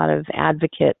around a lot of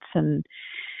advocates, and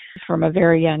from a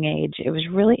very young age, it was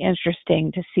really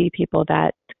interesting to see people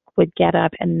that would get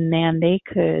up and, man, they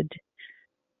could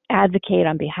advocate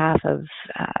on behalf of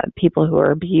people who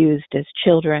are abused as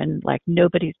children like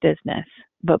nobody's business.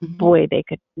 But boy, they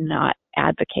could not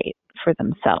advocate for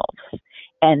themselves.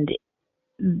 And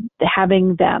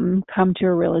having them come to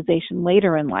a realization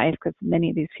later in life, because many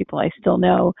of these people I still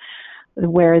know,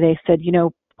 where they said,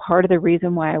 part of the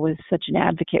reason why I was such an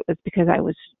advocate was because I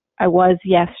was,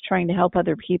 yes, trying to help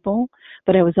other people,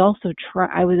 but I was also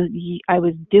I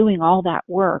was doing all that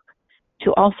work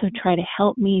to also try to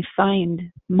help me find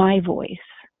my voice,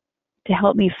 to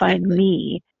help me find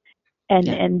me,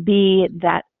 and be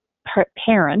that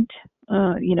parent,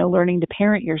 learning to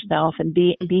parent yourself and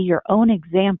be your own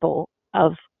example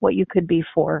of what you could be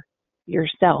for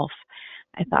yourself.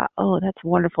 I thought, oh, that's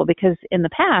wonderful, because in the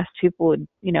past, people would,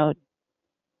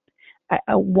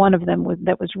 one of them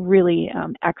that was really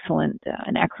excellent,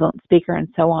 an excellent speaker and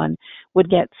so on, would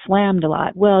get slammed a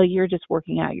lot. Well, you're just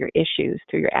working out your issues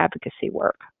through your advocacy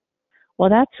work. Well,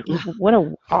 that's what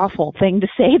an awful thing to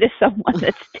say to someone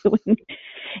that's doing.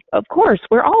 Of course,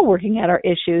 we're all working out our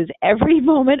issues every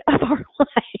moment of our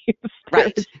lives.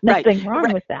 There's nothing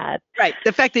wrong with that. Right.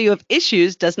 The fact that you have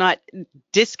issues does not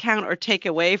discount or take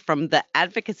away from the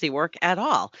advocacy work at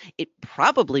all. It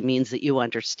probably means that you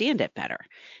understand it better,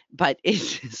 but it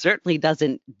certainly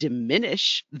doesn't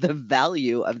diminish the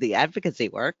value of the advocacy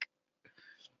work.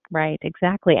 Right,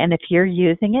 exactly. And if you're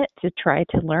using it to try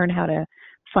to learn how to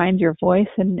find your voice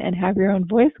and have your own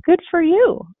voice, good for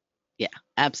you. Yeah,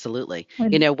 absolutely.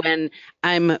 When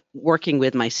I'm working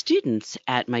with my students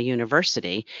at my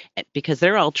university, because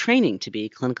they're all training to be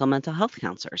clinical mental health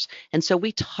counselors. And so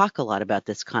we talk a lot about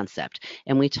this concept,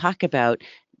 and we talk about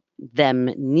them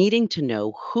needing to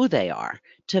know who they are,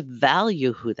 to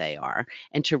value who they are,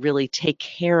 and to really take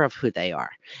care of who they are.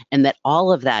 And that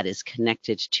all of that is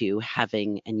connected to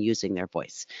having and using their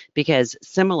voice. Because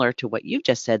similar to what you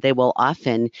just said, they will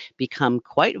often become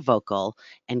quite vocal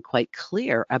and quite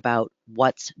clear about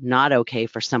what's not okay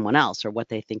for someone else, or what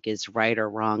they think is right or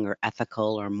wrong or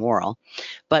ethical or moral.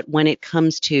 But when it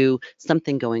comes to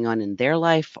something going on in their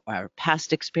life or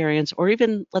past experience, or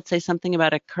even, let's say, something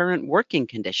about a current working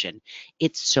condition,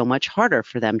 it's so much harder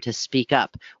for them to speak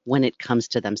up when it comes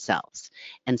to themselves.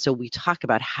 And so we talk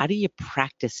about, how do you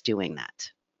practice doing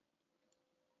that?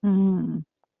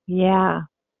 Yeah.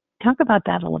 Talk about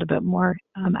that a little bit more.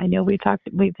 I know we've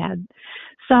had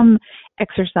some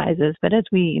exercises, but as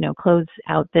we, close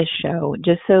out this show,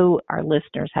 just so our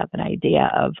listeners have an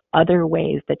idea of other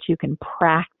ways that you can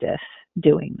practice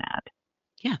doing that.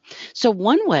 Yeah. So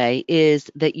one way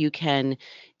is that you can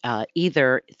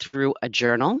either through a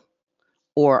journal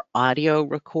or audio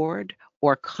record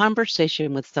or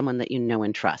conversation with someone that you know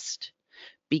and trust,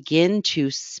 begin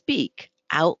to speak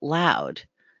out loud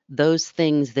those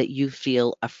things that you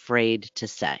feel afraid to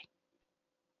say.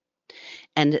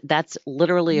 And that's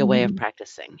literally a way of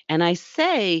practicing. And I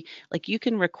say, like, you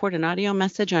can record an audio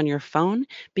message on your phone,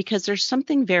 because there's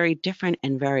something very different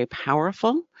and very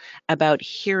powerful about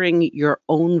hearing your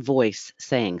own voice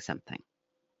saying something.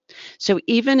 So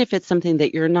even if it's something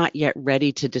that you're not yet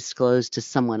ready to disclose to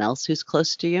someone else who's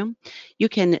close to you, you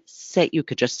could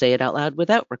just say it out loud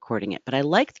without recording it. But I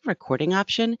like the recording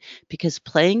option, because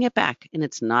playing it back, and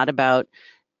it's not about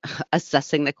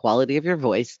assessing the quality of your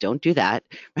voice. Don't do that,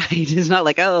 right? It's not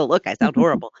like, oh, look, I sound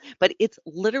horrible. But it's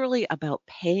literally about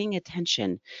paying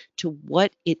attention to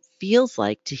what it feels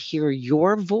like to hear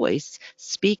your voice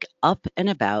speak up and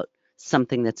about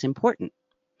something that's important.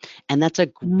 And that's a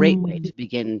great way to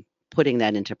begin putting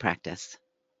that into practice.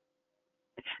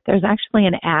 There's actually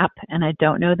an app, and I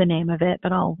don't know the name of it,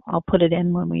 but I'll put it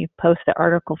in when we post the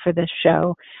article for this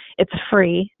show. It's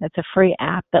free. It's a free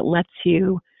app that lets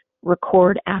you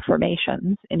record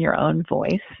affirmations in your own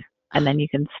voice, and then you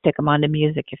can stick them onto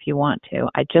music if you want to.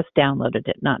 I just downloaded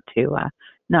it not too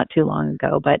long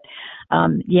ago, but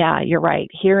yeah, you're right.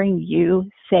 Hearing you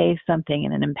say something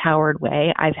in an empowered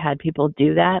way, I've had people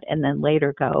do that and then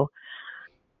later go,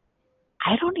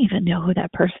 I don't even know who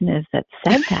that person is that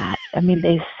said that. I mean,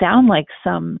 they sound like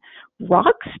some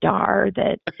rock star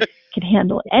that can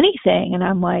handle anything. And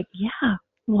I'm like, yeah,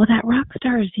 well, that rock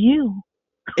star is you.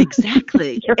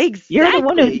 Exactly. You're the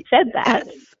one who said that.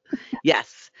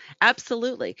 Yes,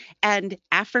 absolutely. And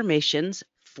affirmations,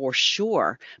 for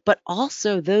sure, but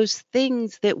also those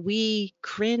things that we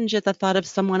cringe at the thought of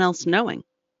someone else knowing.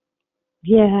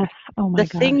 Yes. Oh my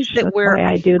gosh. Things that That's why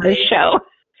I do this show.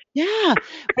 Yeah.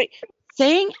 Right.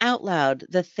 Saying out loud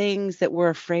the things that we're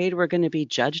afraid we're going to be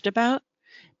judged about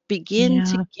begin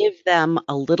to give them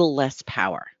a little less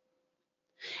power.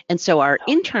 And so our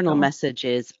internal message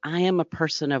is, I am a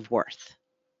person of worth.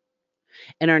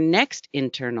 And our next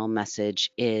internal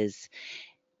message is,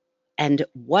 and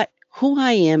who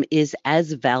I am is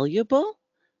as valuable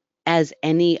as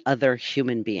any other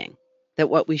human being. That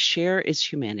what we share is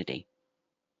humanity.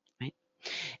 Right?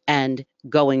 And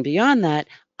going beyond that,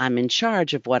 I'm in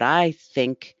charge of what I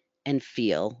think and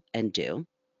feel and do.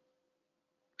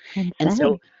 And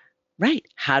so, right,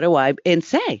 how do I, and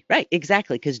say, right,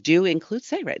 exactly, because do includes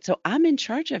say, right? So I'm in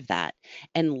charge of that.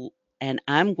 And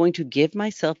I'm going to give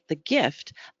myself the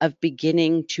gift of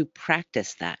beginning to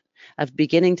practice that, of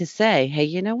beginning to say, hey,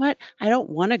 you know what? I don't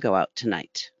want to go out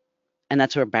tonight. And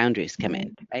that's where boundaries come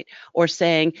in, right? Or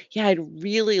saying, yeah, I'd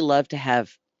really love to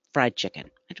have fried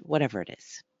chicken, whatever it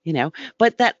is.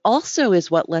 But that also is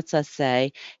what lets us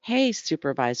say, hey,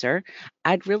 supervisor,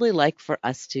 I'd really like for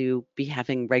us to be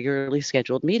having regularly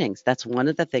scheduled meetings. That's one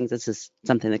of the things, this is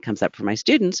something that comes up for my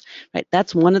students, right?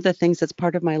 That's one of the things that's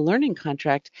part of my learning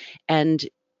contract. And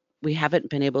we haven't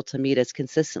been able to meet as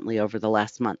consistently over the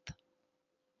last month.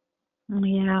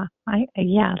 Yeah.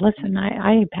 Listen,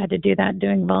 I had to do that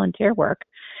doing volunteer work.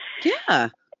 Yeah.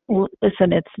 Well,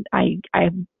 listen,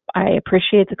 I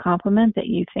appreciate the compliment that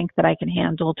you think that I can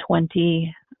handle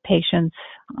 20 patients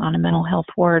on a mental health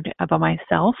ward by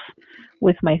myself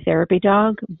with my therapy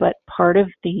dog. But part of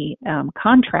the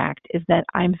contract is that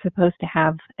I'm supposed to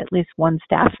have at least one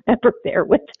staff member there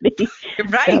with me.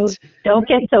 Right. So don't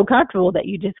get so comfortable that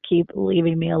you just keep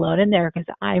leaving me alone in there,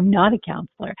 because I'm not a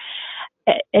counselor.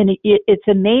 And it's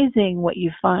amazing what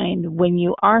you find when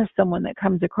you are someone that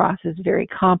comes across as very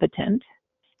competent,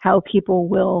 how people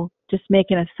will just make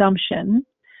an assumption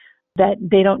that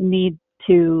they don't need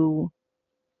to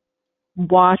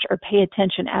watch or pay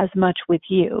attention as much with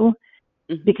you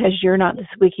because you're not the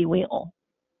squeaky wheel.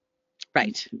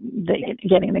 Right.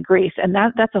 Getting the grease. And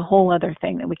that's a whole other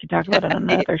thing that we could talk about on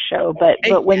another show.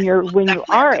 But when you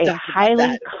are a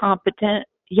highly competent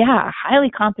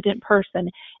person,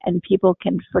 and people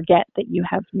can forget that you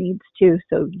have needs too,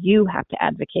 so you have to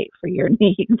advocate for your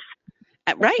needs.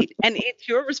 Right. And it's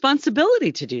your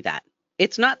responsibility to do that.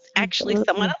 It's not actually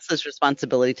someone else's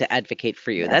responsibility to advocate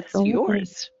for you. That's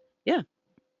yours. Yeah.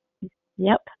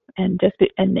 Yep. And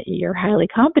and you're highly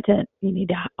competent. You need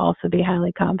to also be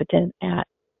highly competent at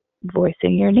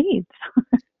voicing your needs.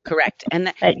 Correct. And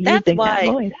that's why.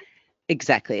 That voice.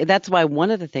 Exactly. That's why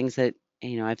one of the things that,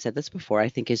 I've said this before, I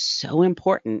think is so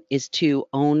important is to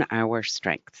own our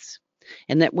strengths.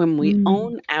 And that when we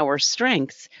own our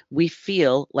strengths, we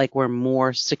feel like we're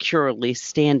more securely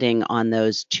standing on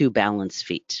those two balanced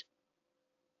feet.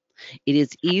 It is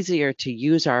easier to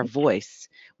use our voice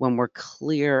when we're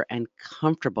clear and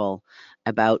comfortable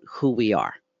about who we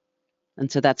are.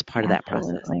 And so that's part of that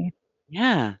process.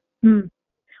 Yeah.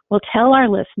 Well, tell our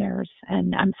listeners,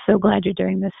 and I'm so glad you're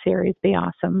doing this series, Be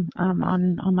Awesome,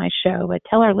 on my show, but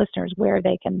tell our listeners where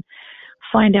they can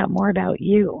find out more about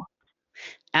you.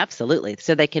 Absolutely.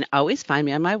 So they can always find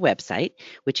me on my website,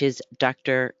 which is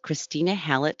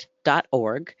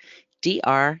drkristinahallett.org,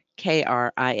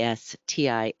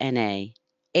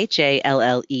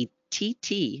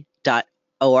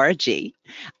 drkristinahallett.org.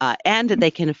 And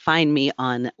they can find me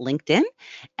on LinkedIn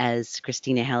as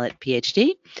Kristina Hallett,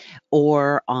 Ph.D.,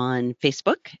 or on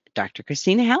Facebook, Dr.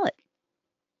 Kristina Hallett.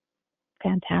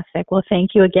 Fantastic. Well,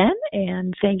 thank you again,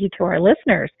 and thank you to our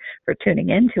listeners for tuning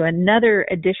in to another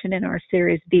edition in our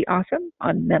series, Be Awesome,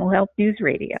 on Mental Health News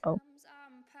Radio. I'm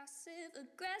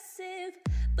passive-aggressive,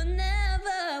 but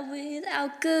never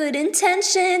without good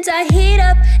intentions. I heat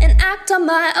up and act on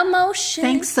my emotions.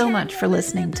 Thanks so much for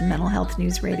listening to Mental Health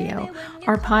News Radio.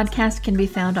 Our podcast can be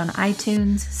found on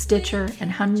iTunes, Stitcher,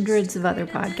 and hundreds of other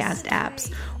podcast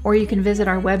apps, or you can visit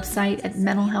our website at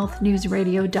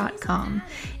mentalhealthnewsradio.com.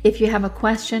 If you have a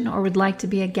question or would like to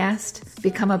be a guest,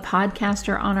 become a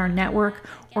podcaster on our network,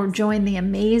 or join the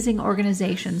amazing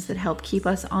organizations that help keep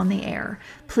us on the air,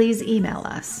 please email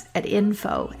us at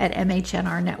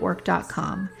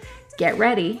info@mhnrnetwork.com. Get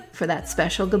ready for that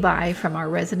special goodbye from our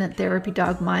resident therapy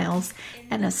dog, Miles,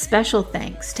 and a special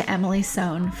thanks to Emily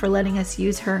Sohn for letting us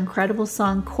use her incredible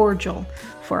song, Cordial,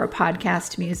 for our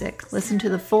podcast music. Listen to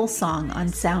the full song on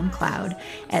SoundCloud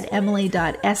at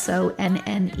emily.sonne.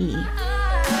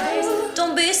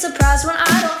 Don't be surprised when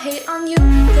I don't hate on you.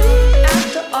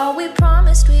 After all